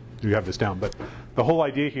once you have this down. But the whole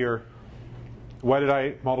idea here, why did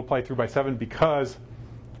I multiply through by 7? Because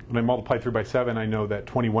when I multiply through by 7, I know that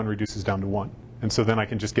 21 reduces down to 1. And so then I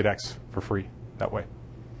can just get x for free that way.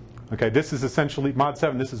 Okay, this is essentially mod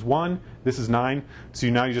 7. This is 1. This is 9. So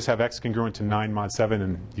now you just have x congruent to 9 mod 7,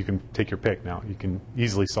 and you can take your pick now. You can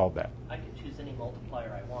easily solve that. I can choose any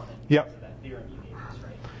multiplier I wanted. Yep. Because of that theorem you gave us,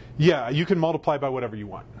 right? Yeah, you can multiply by whatever you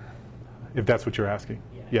want, if that's what you're asking.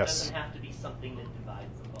 Yeah, it Yes. doesn't have to be something that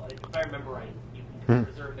divides them all. If I remember right, you can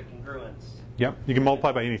preserve the congruence. Yep, you can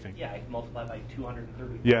multiply by anything. Yeah, I can multiply by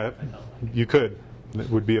 230. Yeah, if I felt like. you could. It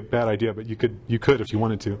would be a bad idea, but you could if you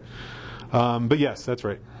wanted to. But yes, that's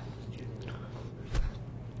right.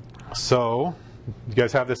 So, you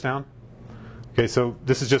guys have this down? Okay, so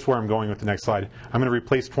this is just where I'm going with the next slide. I'm going to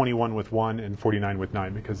replace 21 with 1 and 49 with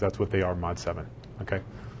 9 because that's what they are mod 7. Okay.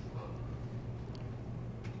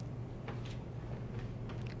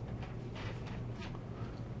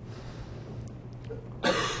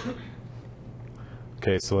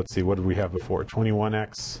 Okay, so let's see. What did we have before?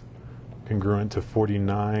 21x congruent to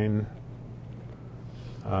 49.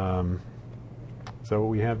 Is that what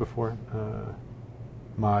we had before?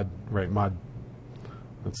 Mod,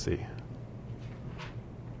 let's see.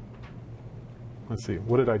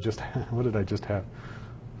 What did I just have?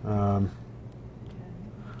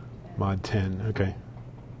 Mod 10, okay.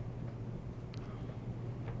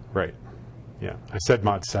 Right. Yeah, I said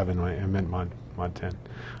mod 7, I meant mod 10.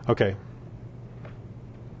 Okay.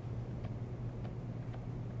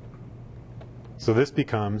 So this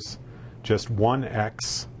becomes just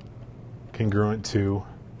 1x congruent to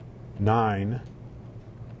 9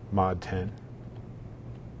 mod 10.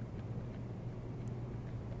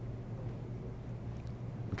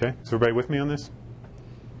 Okay, so everybody with me on this?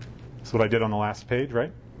 That's what I did on the last page,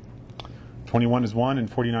 right? 21 is 1 and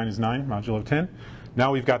 49 is 9, modulo 10.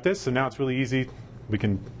 Now we've got this, so now it's really easy. We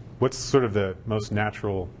can, what's sort of the most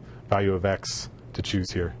natural value of x to choose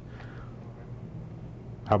here?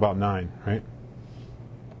 How about 9, right?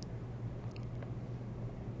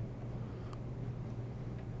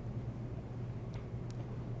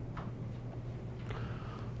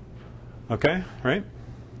 Okay, right?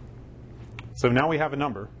 So now we have a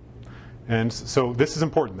number. And so this is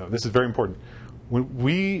important, though. This is very important.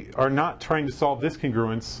 We are not trying to solve this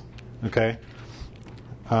congruence, okay?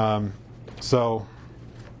 So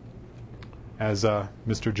as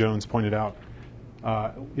Mr. Jones pointed out,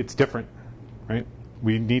 it's different, right?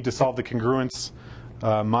 We need to solve the congruence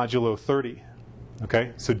modulo 30,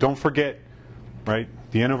 okay? So don't forget, right,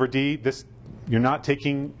 the n over d, this, you're not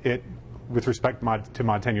taking it with respect to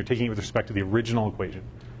mod 10, you're taking it with respect to the original equation,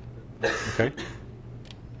 okay?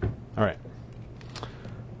 All right.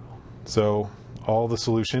 So all the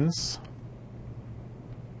solutions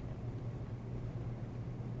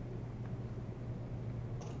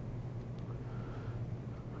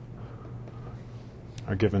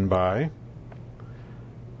are given by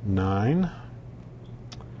 9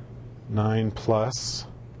 plus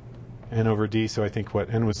n over d. So I think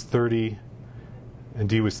what, n was 30 and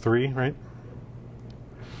d was 3, right?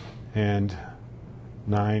 And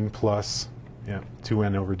 9 plus, yeah,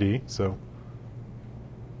 2n over d. So,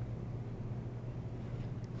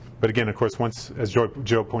 but again, of course, once, as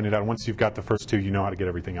Joe pointed out, once you've got the first two, you know how to get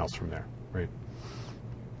everything else from there, right?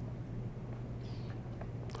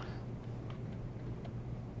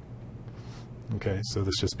 Okay, so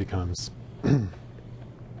this just becomes,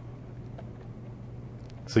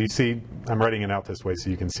 so you see, I'm writing it out this way so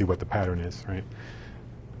you can see what the pattern is, right?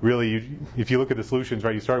 Really, if you look at the solutions,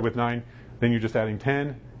 right, you started with 9, then you're just adding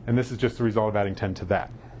 10, and this is just the result of adding 10 to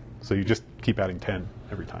that. So you just keep adding 10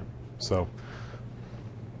 every time. So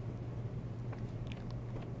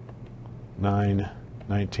 9,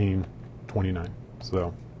 19, 29.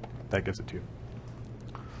 So that gives it to you.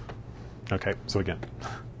 Okay, so again,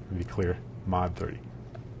 to be clear, mod 30.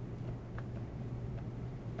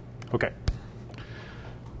 Okay.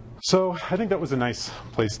 So I think that was a nice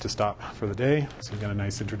place to stop for the day. So we got a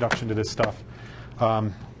nice introduction to this stuff.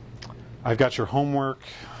 I've got your homework.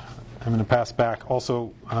 I'm going to pass back.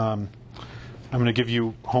 Also, I'm going to give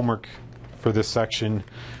you homework for this section.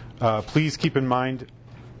 Please keep in mind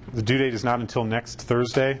the due date is not until next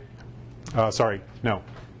Thursday. Sorry, no.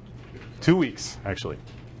 2 weeks, actually.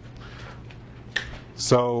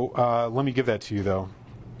 So let me give that to you, though.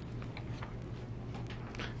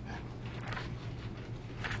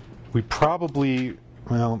 We probably,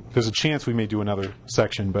 well, there's a chance we may do another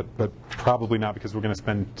section, but probably not because we're going to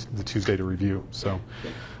spend the Tuesday to review. So,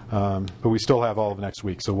 but we still have all of next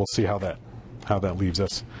week, so we'll see how that leaves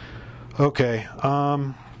us. Okay,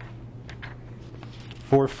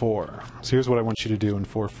 4.4. So here's what I want you to do in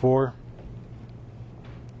 4.4.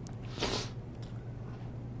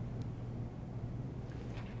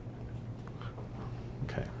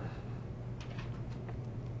 Okay.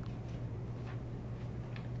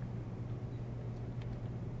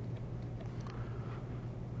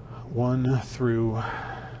 One through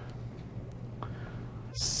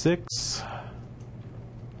 6.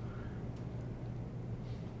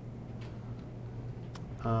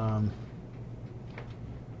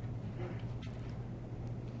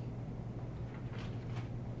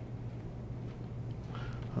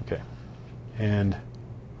 Okay, and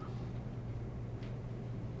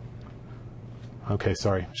okay,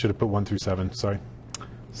 sorry, should have put 1 through 7. Sorry,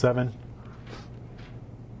 7.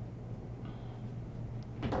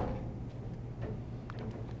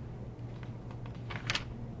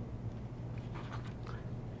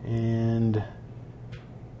 And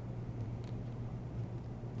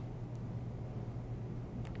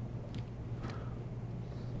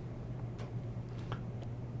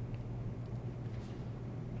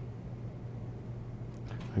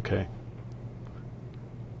okay.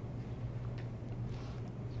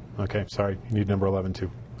 Okay, sorry, you need number 11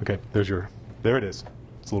 too. Okay, there it is.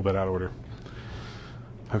 It's a little bit out of order.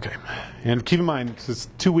 Okay, and keep in mind, it's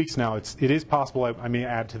 2 weeks now. It is possible I may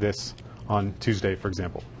add to this on Tuesday, for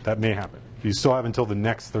example. That may happen. You still have until the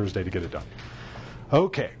next Thursday to get it done.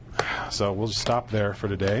 Okay, so we'll just stop there for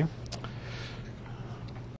today.